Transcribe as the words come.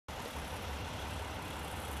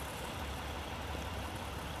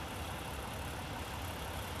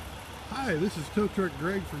Hi, this is Tow Truck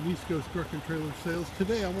Greg from East Coast Truck and Trailer Sales.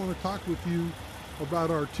 Today I want to talk with you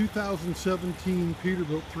about our 2017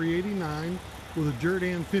 Peterbilt 389 with a Jerr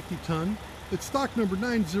Dan 50 ton. It's stock number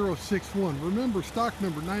 9061. Remember, stock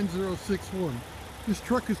number 9061. This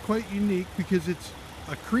truck is quite unique because it's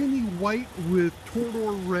a creamy white with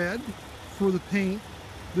Torador red for the paint.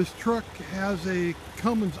 This truck has a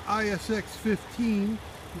Cummins ISX 15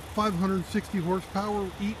 with 560 horsepower,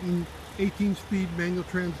 Eaton 18-speed manual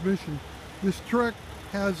transmission. This truck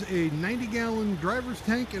has a 90-gallon driver's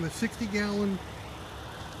tank and a 60-gallon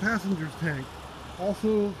passenger's tank.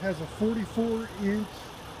 Also has a 44-inch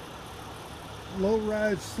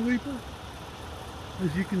low-rise sleeper.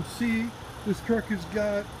 As you can see, this truck has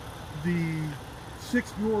got the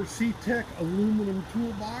 6-drawer C-Tech aluminum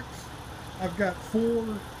toolbox. I've got 4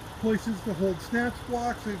 places to hold snatch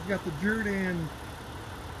blocks. I've got the Jerr Dan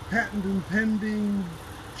patent and pending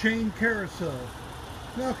chain carousel.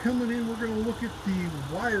 Now coming in, we're going to look at the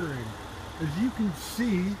wiring. As you can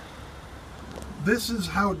see, this is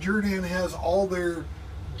how Jerr Dan has all their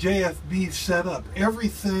JFB set up.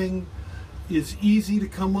 Everything is easy to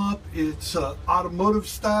come up. It's automotive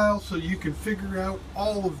style, so you can figure out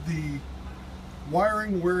all of the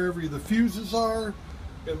wiring wherever the fuses are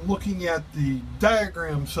and looking at the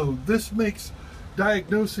diagram. So this makes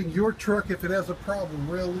diagnosing your truck if it has a problem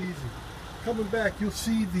real easy. Coming back, you'll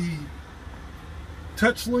see the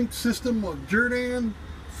touch-link system of Jerr Dan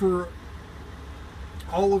for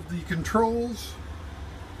all of the controls.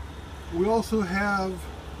 We also have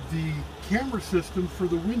the camera system for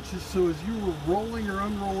the winches, so as you were rolling or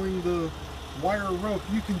unrolling the wire rope,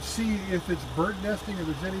 you can see if it's bird nesting or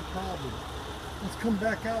there's any problem. Let's come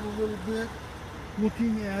back out a little bit.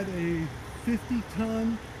 Looking at a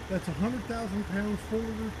 50-ton, that's 100,000 pounds,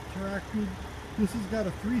 fully retracted. This has got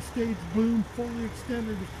a 3-stage boom, fully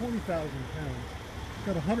extended to 20,000 pounds. It's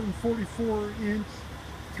got a 144-inch,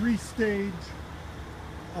 3-stage,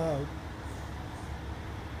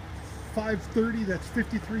 530, that's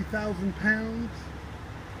 53,000 pounds.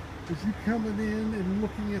 As you coming in and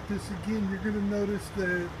looking at this again, you're going to notice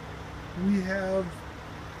that we have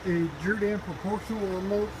a Jerr Dan proportional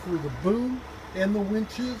remote for the boom and the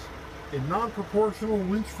winches, a non-proportional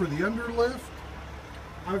winch for the underlift.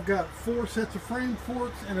 I've got 4 sets of frame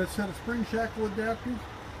forks and a set of spring shackle adapters.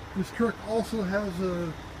 This truck also has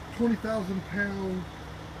a 20,000 pound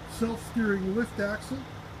self-steering lift axle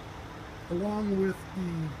along with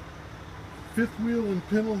the 5th wheel and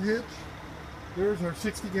pintle hitch. There's our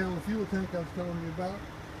 60-gallon fuel tank I was telling you about.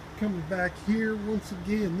 Coming back here, once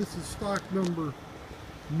again, this is stock number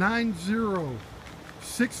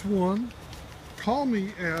 9061. Call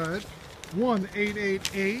me at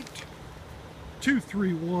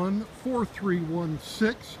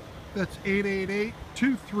 1-888-231-4316. That's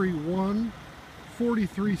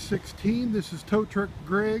 888-231-4316. This is Tow Truck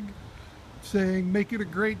Greg saying make it a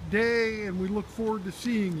great day, and we look forward to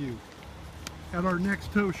seeing you at our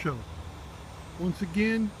next tow show. Once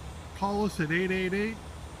again, call us at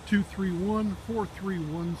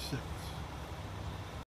 888-231-4316.